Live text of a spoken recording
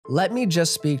Let me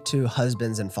just speak to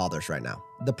husbands and fathers right now.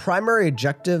 The primary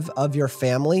objective of your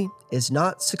family is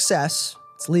not success,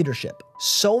 it's leadership.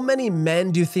 So many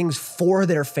men do things for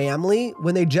their family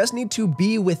when they just need to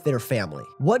be with their family.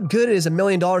 What good is $1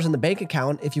 million in the bank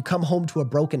account if you come home to a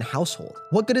broken household?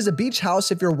 What good is a beach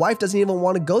house if your wife doesn't even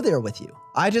want to go there with you?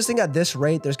 I just think at this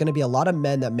rate, there's going to be a lot of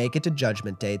men that make it to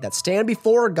judgment day that stand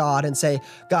before God and say,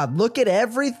 God, look at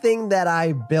everything that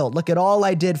I built. Look at all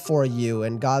I did for you.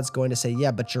 And God's going to say, yeah,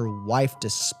 but your wife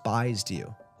despised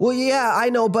you. Well, yeah,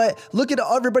 I know, but look at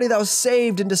everybody that was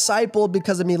saved and discipled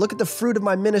because of me. Look at the fruit of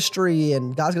my ministry.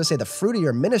 And God's going to say the fruit of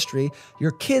your ministry, your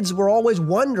kids were always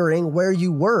wondering where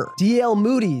you were. D.L.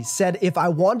 Moody said, if I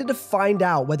wanted to find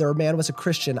out whether a man was a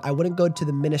Christian, I wouldn't go to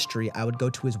the ministry. I would go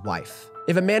to his wife.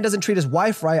 If a man doesn't treat his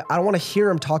wife right, I don't want to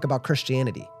hear him talk about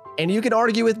Christianity. And you can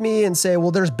argue with me and say,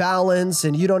 well, there's balance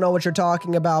and you don't know what you're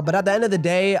talking about. But at the end of the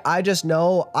day, I just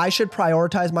know I should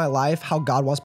prioritize my life how God wants